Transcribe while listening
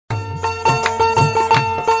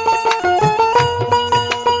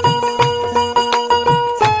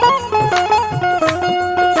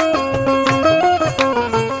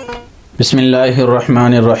بسم اللہ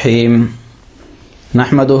الرحمن الرحیم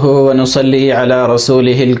نحمده ونصلی علی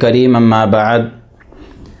رسوله الکریم اما بعد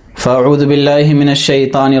فاعوذ باللہ من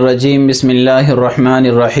الشیطان الرجیم بسم اللہ الرحمن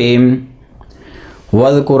الرحیم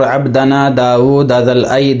واذکر عبدنا داود ذا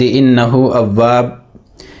الأید انه اواب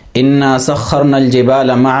انا سخرنا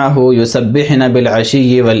الجبال معه يسبحن بالعشی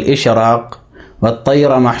والاشراق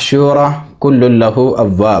والطیر محشورة كل له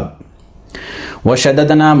اواب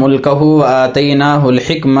وشددنا ملکه وآتیناه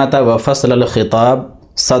الحکمة وفصل الخطاب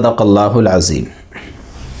صدق اللہ العظیم۔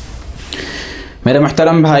 میرے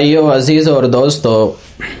محترم بھائیوں، عزیزوں اور دوستو،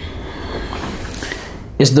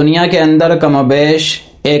 اس دنیا کے اندر کم و بیش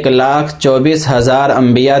 1,24,000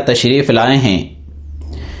 انبیاء تشریف لائے ہیں،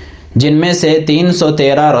 جن میں سے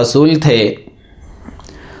 313 رسول تھے۔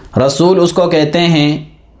 رسول اس کو کہتے ہیں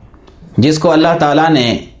جس کو اللہ تعالیٰ نے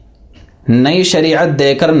نئی شریعت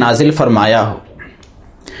دے کر نازل فرمایا ہو،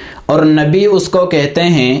 اور نبی اس کو کہتے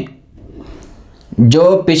ہیں جو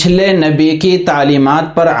پچھلے نبی کی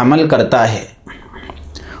تعلیمات پر عمل کرتا ہے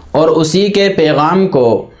اور اسی کے پیغام کو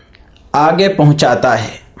آگے پہنچاتا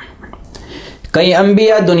ہے۔ کئی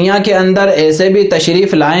انبیاء دنیا کے اندر ایسے بھی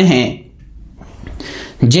تشریف لائے ہیں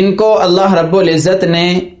جن کو اللہ رب العزت نے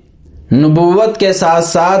نبوت کے ساتھ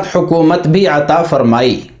ساتھ حکومت بھی عطا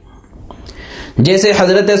فرمائی، جیسے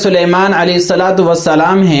حضرت سلیمان علیہ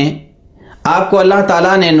السلام ہیں، آپ کو اللہ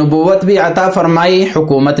تعالیٰ نے نبوت بھی عطا فرمائی،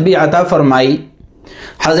 حکومت بھی عطا فرمائی۔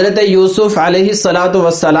 حضرت یوسف علیہ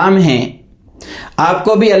السلام ہیں، آپ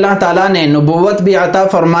کو بھی اللہ تعالیٰ نے نبوت بھی عطا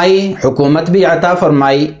فرمائی، حکومت بھی عطا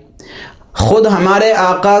فرمائی۔ خود ہمارے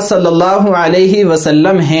آقا صلی اللہ علیہ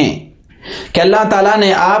وسلم ہیں کہ اللہ تعالیٰ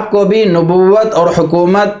نے آپ کو بھی نبوت اور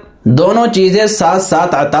حکومت دونوں چیزیں ساتھ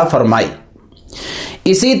ساتھ عطا فرمائی۔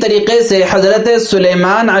 اسی طریقے سے حضرت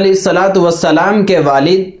سلیمان علیہ السلام کے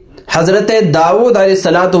والد حضرت داود علیہ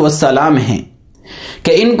السلام ہیں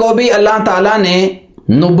کہ ان کو بھی اللہ تعالیٰ نے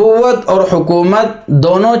نبوت اور حکومت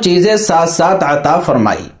دونوں چیزیں ساتھ ساتھ عطا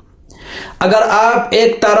فرمائی۔ اگر آپ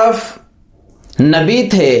ایک طرف نبی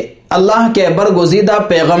تھے، اللہ کے برگزیدہ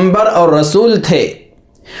پیغمبر اور رسول تھے،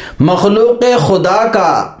 مخلوق خدا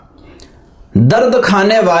کا درد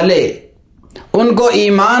کھانے والے، ان کو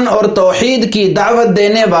ایمان اور توحید کی دعوت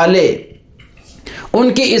دینے والے، ان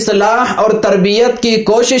کی اصلاح اور تربیت کی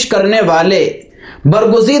کوشش کرنے والے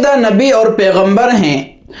برگزیدہ نبی اور پیغمبر ہیں،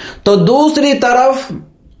 تو دوسری طرف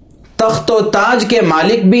تخت و تاج کے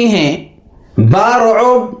مالک بھی ہیں،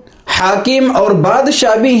 بارعب حاکم اور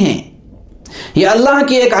بادشاہ بھی ہیں۔ یہ اللہ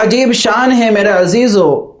کی ایک عجیب شان ہے میرے عزیزو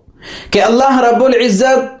کہ اللہ رب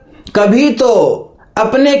العزت کبھی تو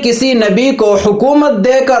اپنے کسی نبی کو حکومت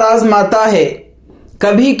دے کر آزماتا ہے،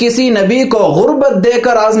 کبھی کسی نبی کو غربت دے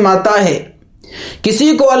کر آزماتا ہے،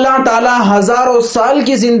 کسی کو اللہ تعالیٰ ہزاروں سال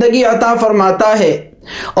کی زندگی عطا فرماتا ہے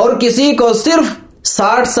اور کسی کو صرف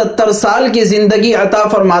 60-70 سال کی زندگی عطا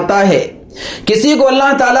فرماتا ہے۔ کسی کو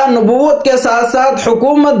اللہ تعالیٰ نبوت کے ساتھ ساتھ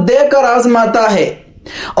حکومت دے کر آزماتا ہے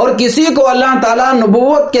اور کسی کو اللہ تعالیٰ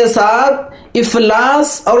نبوت کے ساتھ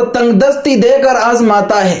افلاس اور تنگ دستی دے کر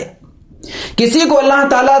آزماتا ہے۔ کسی کو اللہ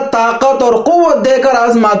تعالیٰ طاقت اور قوت دے کر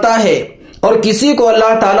آزماتا ہے اور کسی کو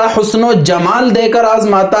اللہ تعالیٰ حسن و جمال دے کر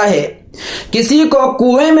آزماتا ہے۔ کسی کو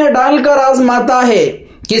کنویں میں ڈال کر آزماتا ہے،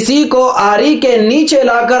 کسی کو آری کے نیچے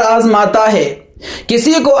لا کر آزماتا ہے،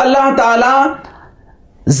 کسی کو اللہ تعالیٰ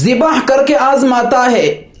ذبح کر کے آزماتا ہے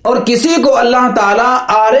اور کسی کو اللہ تعالیٰ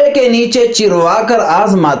آرے کے نیچے چروا کر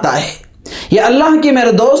آزماتا ہے۔ یہ اللہ کی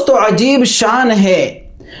میرے دوستو عجیب شان ہے۔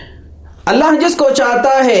 اللہ جس کو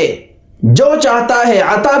چاہتا ہے، جو چاہتا ہے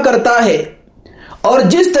عطا کرتا ہے، اور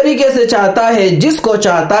جس طریقے سے چاہتا ہے، جس کو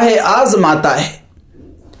چاہتا ہے آزماتا ہے۔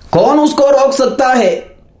 کون اس کو روک سکتا ہے؟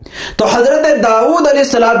 تو حضرت داود علیہ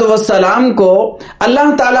السلام کو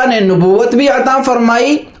اللہ تعالیٰ نے نبوت بھی عطا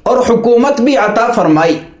فرمائی اور حکومت بھی عطا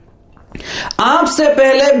فرمائی۔ آپ سے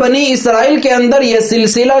پہلے بنی اسرائیل کے اندر یہ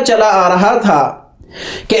سلسلہ چلا آ رہا تھا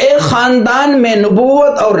کہ ایک خاندان میں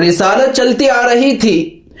نبوت اور رسالت چلتی آ رہی تھی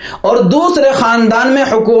اور دوسرے خاندان میں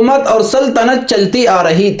حکومت اور سلطنت چلتی آ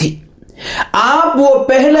رہی تھی۔ آپ وہ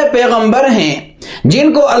پہلے پیغمبر ہیں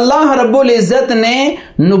جن کو اللہ رب العزت نے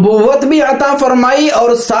نبوت بھی عطا فرمائی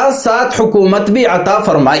اور ساتھ ساتھ حکومت بھی عطا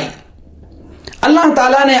فرمائی۔ اللہ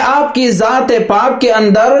تعالیٰ نے آپ کی ذات پاک کے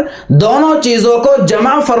اندر دونوں چیزوں کو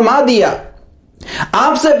جمع فرما دیا۔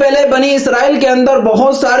 آپ سے پہلے بنی اسرائیل کے اندر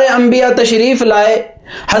بہت سارے انبیاء تشریف لائے،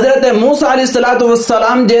 حضرت موسیٰ علیہ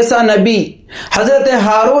السلام جیسا نبی، حضرت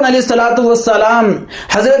ہارون علیہ السلام،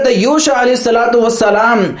 حضرت یوشع علیہ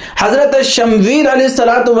السلام، حضرت شمویل علیہ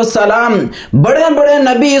السلام، بڑے بڑے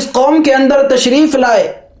نبی اس قوم کے اندر تشریف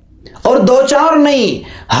لائے، اور 2-4 نہیں،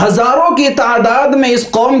 ہزاروں کی تعداد میں اس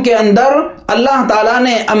قوم کے اندر اللہ تعالیٰ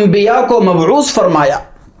نے انبیاء کو مبعوث فرمایا۔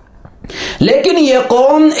 لیکن یہ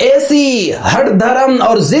قوم ایسی ہٹ دھرم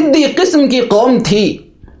اور ضدی قسم کی قوم تھی۔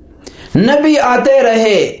 نبی آتے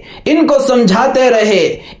رہے، ان کو سمجھاتے رہے،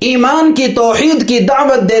 ایمان کی توحید کی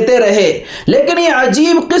دعوت دیتے رہے، لیکن یہ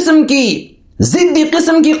عجیب قسم کی ضدی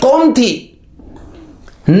قسم کی قوم تھی،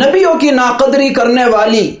 نبیوں کی ناقدری کرنے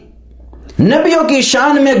والی، نبیوں کی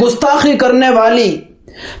شان میں گستاخی کرنے والی،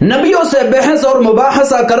 نبیوں سے بحث اور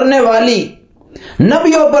مباحثہ کرنے والی،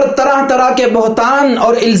 نبیوں پر طرح طرح کے بہتان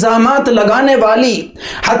اور الزامات لگانے والی،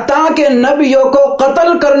 حتیٰ کہ نبیوں کو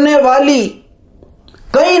قتل کرنے والی،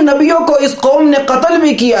 کئی نبیوں کو اس قوم نے قتل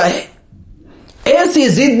بھی کیا ہے۔ ایسی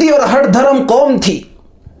ضدی اور ہٹ دھرم قوم تھی۔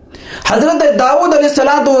 حضرت داؤد علیہ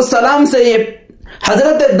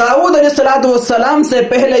السلام سے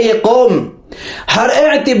پہلے یہ قوم ہر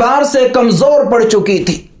اعتبار سے کمزور پڑ چکی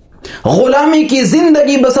تھی، غلامی کی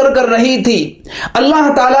زندگی بسر کر رہی تھی۔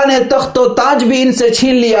 اللہ تعالیٰ نے تخت و تاج بھی ان سے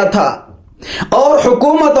چھین لیا تھا اور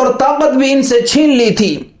حکومت اور طاقت بھی ان سے چھین لی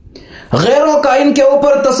تھی، غیروں کا ان کے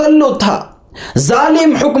اوپر تسلط تھا،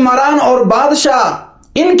 ظالم حکمران اور بادشاہ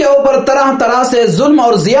ان کے اوپر طرح طرح سے ظلم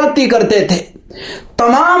اور زیادتی کرتے تھے۔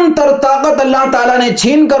 تمام تر طاقت اللہ تعالیٰ نے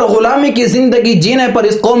چھین کر غلامی کی زندگی جینے پر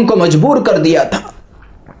اس قوم کو مجبور کر دیا تھا۔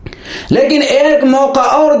 لیکن ایک موقع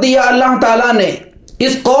اور دیا اللہ تعالیٰ نے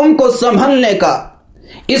اس قوم کو سنبھلنے کا،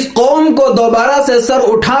 اس قوم کو دوبارہ سے سر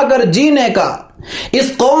اٹھا کر جینے کا،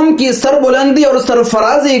 اس قوم کی سربلندی اور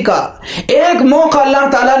سرفرازی کا ایک موقع اللہ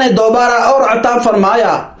تعالیٰ نے دوبارہ اور عطا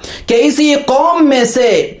فرمایا کہ اسی قوم میں سے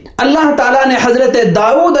اللہ تعالیٰ نے حضرت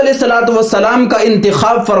داؤد علیہ السلام کا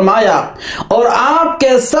انتخاب فرمایا، اور آپ کے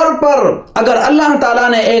سر پر اگر اللہ تعالیٰ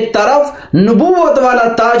نے ایک طرف نبوت والا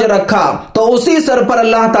تاج رکھا تو اسی سر پر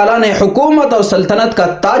اللہ تعالیٰ نے حکومت اور سلطنت کا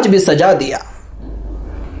تاج بھی سجا دیا۔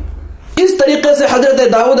 اس طریقے سے حضرت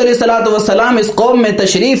داؤد علیہ السلام اس قوم میں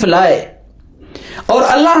تشریف لائے، اور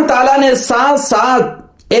اللہ تعالیٰ نے ساتھ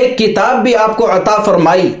ساتھ ایک کتاب بھی آپ کو عطا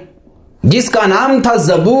فرمائی جس کا نام تھا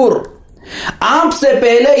زبور۔ آپ سے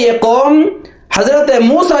پہلے یہ قوم حضرت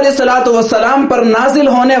موسیٰ علیہ السلام پر نازل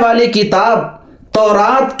ہونے والی کتاب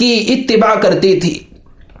تورات کی اتباع کرتی تھی،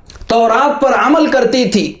 تورات پر عمل کرتی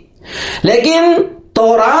تھی، لیکن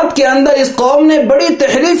تورات کے اندر اس قوم نے بڑی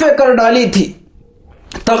تحریفیں کر ڈالی تھی،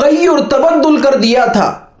 تغیر تبدل کر دیا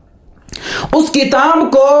تھا۔ اس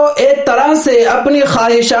کتاب کو ایک طرح سے اپنی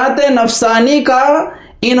خواہشات نفسانی کا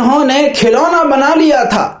انہوں نے کھلونا بنا لیا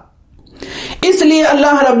تھا۔ اس لیے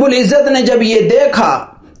اللہ رب العزت نے جب یہ دیکھا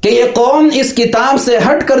کہ یہ قوم اس کتاب سے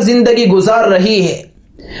ہٹ کر زندگی گزار رہی ہے،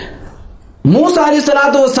 موسیٰ علیہ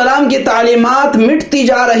السلام کی تعلیمات مٹتی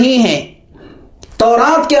جا رہی ہیں،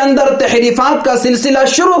 تورات کے اندر تحریفات کا سلسلہ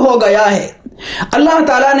شروع ہو گیا ہے، اللہ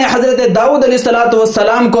تعالیٰ نے حضرت داؤد علیہ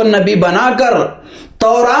السلام کو نبی بنا کر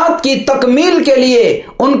تورات کی تکمیل کے لیے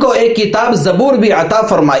ان کو ایک کتاب زبور بھی عطا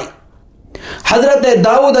فرمائی۔ حضرت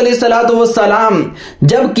داؤد علیہ السلام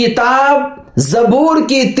جب کتاب زبور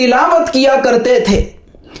کی تلاوت کیا کرتے تھے،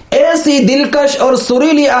 ایسی دلکش اور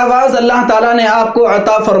سریلی آواز اللہ تعالیٰ نے آپ کو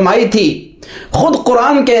عطا فرمائی تھی۔ خود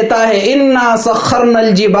قرآن کہتا ہے اِنَّا سَخَّرْنَا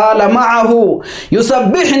الْجِبَالَ مَعَهُ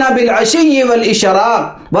يُسَبِّحْنَا بِالْعَشِيِّ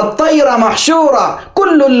وَالْإِشْرَاقِ وَالطَّيْرَ مَحْشُورًا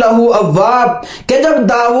كُلٌّ لَهُ أَوَّابٌ کہ جب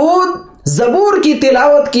داؤد زبور کی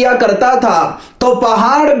تلاوت کیا کرتا تھا تو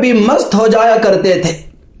پہاڑ بھی مست ہو جایا کرتے تھے،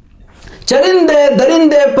 چرندے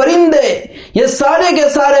درندے پرندے یہ سارے کے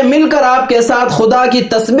سارے مل کر آپ کے ساتھ خدا کی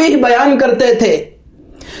تسبیح بیان کرتے تھے،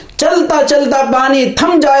 چلتا چلتا پانی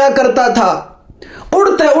تھم جایا کرتا تھا،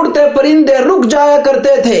 اڑتے اڑتے پرندے رک جایا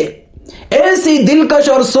کرتے تھے۔ ایسی دلکش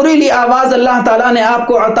اور سریلی آواز اللہ تعالیٰ نے آپ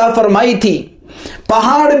کو عطا فرمائی تھی،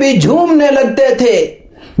 پہاڑ بھی جھومنے لگتے تھے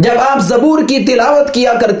جب آپ زبور کی تلاوت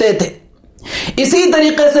کیا کرتے تھے۔ اسی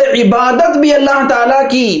طریقے سے عبادت بھی اللہ تعالیٰ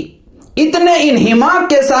کی اتنے انہماک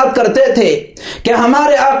کے ساتھ کرتے تھے کہ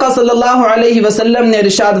ہمارے آقا صلی اللہ علیہ وسلم نے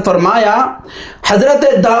ارشاد فرمایا، حضرت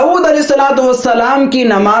داؤد علیہ السلام کی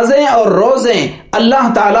نمازیں اور روزیں اللہ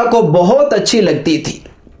تعالیٰ کو بہت اچھی لگتی تھی۔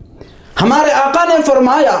 ہمارے آقا نے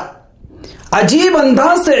فرمایا عجیب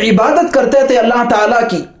انداز سے عبادت کرتے تھے اللہ تعالیٰ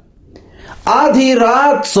کی، آدھی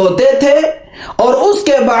رات سوتے تھے اور اس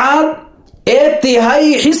کے بعد ایک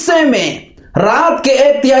تہائی حصے میں، رات کے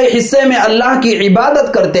ایک تہائی حصے میں اللہ کی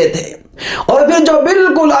عبادت کرتے تھے، اور پھر جو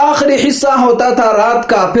بالکل آخری حصہ ہوتا تھا رات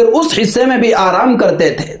کا، پھر اس حصے میں بھی آرام کرتے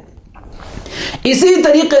تھے۔ اسی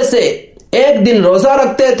طریقے سے ایک دن روزہ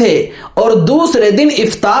رکھتے تھے اور دوسرے دن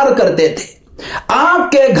افطار کرتے تھے۔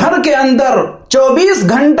 آپ کے گھر کے اندر 24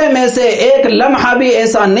 گھنٹے میں سے ایک لمحہ بھی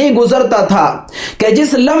ایسا نہیں گزرتا تھا کہ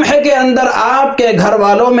جس لمحے کے اندر آپ کے گھر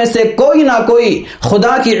والوں میں سے کوئی نہ کوئی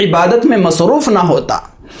خدا کی عبادت میں مصروف نہ ہوتا۔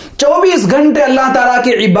 24 گھنٹے اللہ تعالیٰ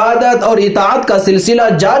کی عبادت اور اطاعت کا سلسلہ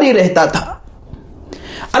جاری رہتا تھا۔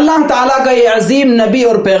 اللہ تعالیٰ کا یہ عظیم نبی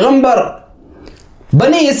اور پیغمبر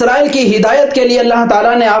بنی اسرائیل کی ہدایت کے لیے اللہ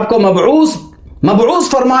تعالیٰ نے آپ کو مبعوث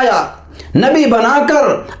فرمایا، نبی بنا کر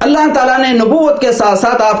اللہ تعالیٰ نے نبوت کے ساتھ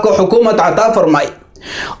ساتھ آپ کو حکومت عطا فرمائی،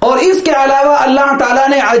 اور اس کے علاوہ اللہ تعالیٰ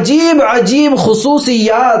نے عجیب عجیب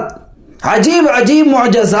خصوصیات، عجیب عجیب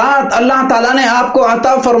معجزات اللہ تعالیٰ نے آپ کو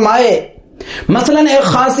عطا فرمائے۔ مثلا ایک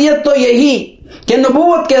خاصیت تو یہی کہ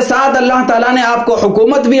نبوت کے ساتھ اللہ تعالیٰ نے آپ کو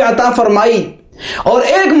حکومت بھی عطا فرمائی، اور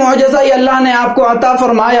ایک معجزہ یہ اللہ نے آپ کو عطا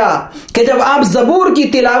فرمایا کہ جب آپ زبور کی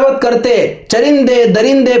تلاوت کرتے، چرندے،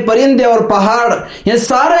 درندے، پرندے اور پہاڑ یہ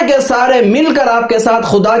سارے کے سارے مل کر آپ کے ساتھ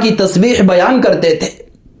خدا کی تسبیح بیان کرتے تھے۔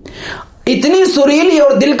 اتنی سریلی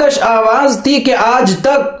اور دلکش آواز تھی کہ آج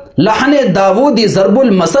تک لحن داودی ضرب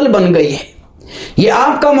المثل بن گئی ہے۔ یہ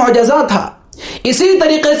آپ کا معجزہ تھا۔ اسی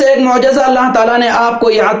طریقے سے ایک معجزہ اللہ تعالیٰ نے آپ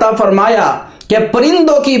کو یہ عطا فرمایا کہ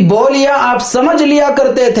پرندوں کی بولیاں آپ سمجھ لیا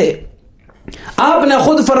کرتے تھے۔ آپ نے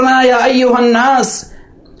خود فرمایا یا ایھا الناس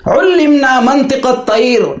علمنا منطق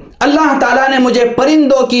الطیر، اللہ تعالیٰ نے مجھے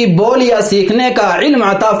پرندوں کی بولیاں سیکھنے کا علم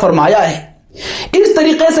عطا فرمایا ہے۔ اس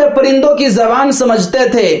طریقے سے پرندوں کی زبان سمجھتے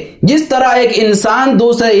تھے جس طرح ایک انسان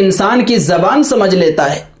دوسرے انسان کی زبان سمجھ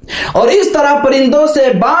لیتا ہے، اور اس طرح پرندوں سے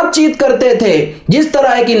بات چیت کرتے تھے جس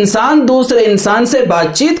طرح ایک انسان دوسرے انسان سے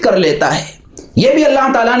بات چیت کر لیتا ہے۔ یہ بھی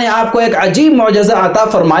اللہ تعالیٰ نے آپ کو ایک عجیب معجزہ عطا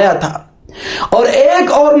فرمایا تھا۔ اور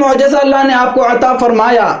ایک اور معجزہ اللہ نے آپ کو عطا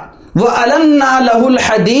فرمایا، وَأَلَنَّا لَهُ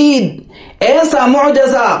الْحَدِيدِ، ایسا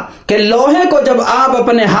معجزہ کہ لوہے کو جب آپ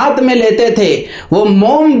اپنے ہاتھ میں لیتے تھے وہ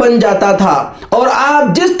موم بن جاتا تھا، اور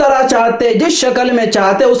آپ جس طرح چاہتے، جس شکل میں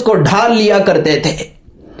چاہتے اس کو ڈھال لیا کرتے تھے۔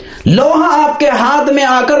 لوہا آپ کے ہاتھ میں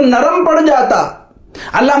آ کر نرم پڑ جاتا۔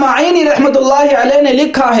 علامہ عینی رحمت اللہ علیہ نے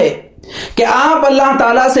لکھا ہے کہ آپ اللہ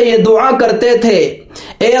تعالیٰ سے یہ دعا کرتے تھے،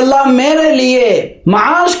 اے اللہ میرے لیے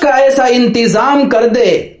معاش کا ایسا انتظام کر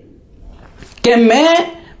دے کہ میں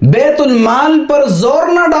بیت المال پر زور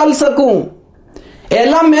نہ ڈال سکوں، اے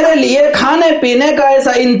اللہ میرے لیے کھانے پینے کا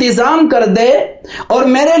ایسا انتظام کر دے، اور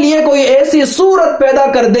میرے لیے کوئی ایسی صورت پیدا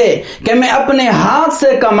کر دے کہ میں اپنے ہاتھ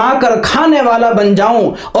سے کما کر کھانے والا بن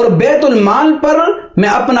جاؤں اور بیت المال پر میں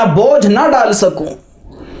اپنا بوجھ نہ ڈال سکوں۔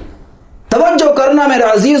 توجہ کرنا میرے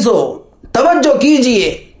عزیزو، توجہ کیجئے،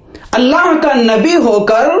 اللہ کا نبی ہو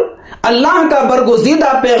کر، اللہ کا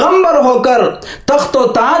برگزیدہ پیغمبر ہو کر، تخت و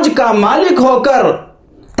تاج کا مالک ہو کر،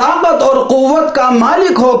 طاقت اور قوت کا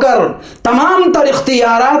مالک ہو کر، تمام تر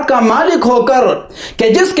اختیارات کا مالک ہو کر، کہ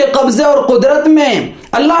جس کے قبضے اور قدرت میں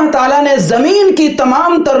اللہ تعالیٰ نے زمین کی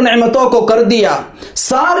تمام تر نعمتوں کو کر دیا،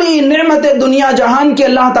 ساری نعمتیں دنیا جہان کی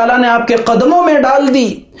اللہ تعالیٰ نے آپ کے قدموں میں ڈال دی،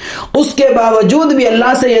 اس کے باوجود بھی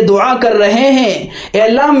اللہ سے یہ دعا کر رہے ہیں، اے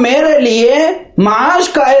اللہ میرے لیے معاش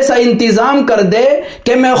کا ایسا انتظام کر دے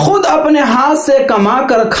کہ میں خود اپنے ہاتھ سے کما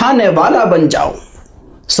کر کھانے والا بن جاؤں۔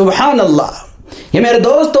 سبحان اللہ! یہ میرے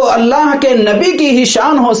دوستو اللہ کے نبی کی ہی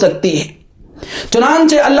شان ہو سکتی ہے۔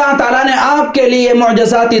 چنانچہ اللہ تعالیٰ نے آپ کے لیے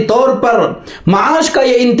معجزاتی طور پر معاش کا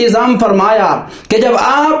یہ انتظام فرمایا کہ جب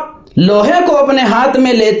آپ لوہے کو اپنے ہاتھ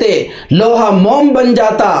میں لیتے لوہا موم بن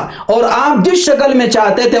جاتا، اور آپ جس شکل میں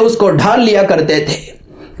چاہتے تھے اس کو ڈھال لیا کرتے تھے،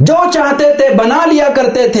 جو چاہتے تھے بنا لیا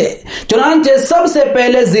کرتے تھے۔ چنانچہ سب سے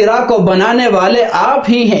پہلے زرا کو بنانے والے آپ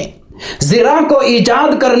ہی ہیں، زرا کو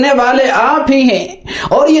ایجاد کرنے والے آپ ہی ہیں،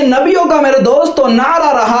 اور یہ نبیوں کا میرے دوستو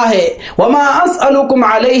نعرہ رہا ہے، وَمَا أَسْأَلُكُمْ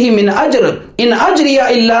عَلَيْهِ مِنْ أَجْرٍ إِنْ أَجْرِيَ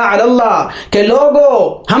إِلَّا عَلَى اللَّهِ، کہ لوگو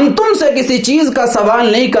ہم تم سے کسی چیز کا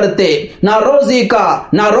سوال نہیں کرتے، نہ روزی کا،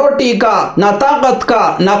 نہ روٹی کا، نہ طاقت کا،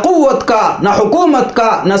 نہ قوت کا، نہ حکومت کا،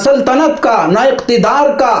 نہ سلطنت کا، نہ اقتدار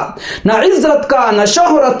کا، نہ عزت کا، نہ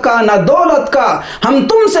شہرت کا، نہ دولت کا، ہم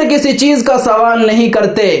تم سے کسی چیز کا سوال نہیں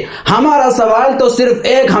کرتے، ہمارا سوال تو صرف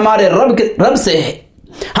ایک ہمارے رب سے ہے،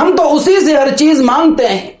 ہم تو اسی سے ہر چیز مانگتے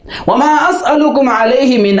ہیں۔ وَمَا أَسْأَلُكُمْ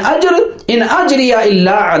عَلَيْهِ مِنْ أَجْرٍ إِنْ أَجْرِيَ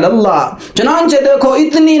إِلَّا عَلَى اللَّهِ۔ چنانچہ دیکھو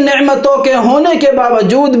اتنی نعمتوں کے ہونے کے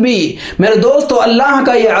باوجود بھی میرے دوستو اللہ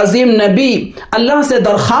کا یہ عظیم نبی اللہ سے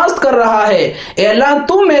درخواست کر رہا ہے، اے اللہ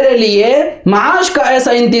تو میرے لیے معاش کا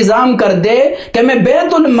ایسا انتظام کر دے کہ میں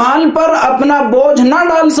بیت المال پر اپنا بوجھ نہ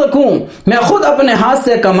ڈال سکوں، میں خود اپنے ہاتھ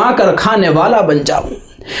سے کما کر کھانے والا بن جاؤں۔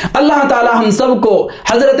 اللہ تعالی ہم سب کو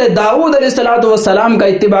حضرت داؤد علیہ السلام کا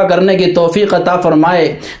اتباع کرنے کی توفیق عطا فرمائے،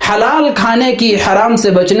 حلال کھانے کی، حرام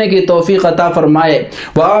سے بچنے کی توفیق عطا فرمائے۔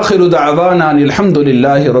 وآخر دعوانا الحمد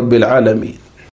للہ رب العالمین۔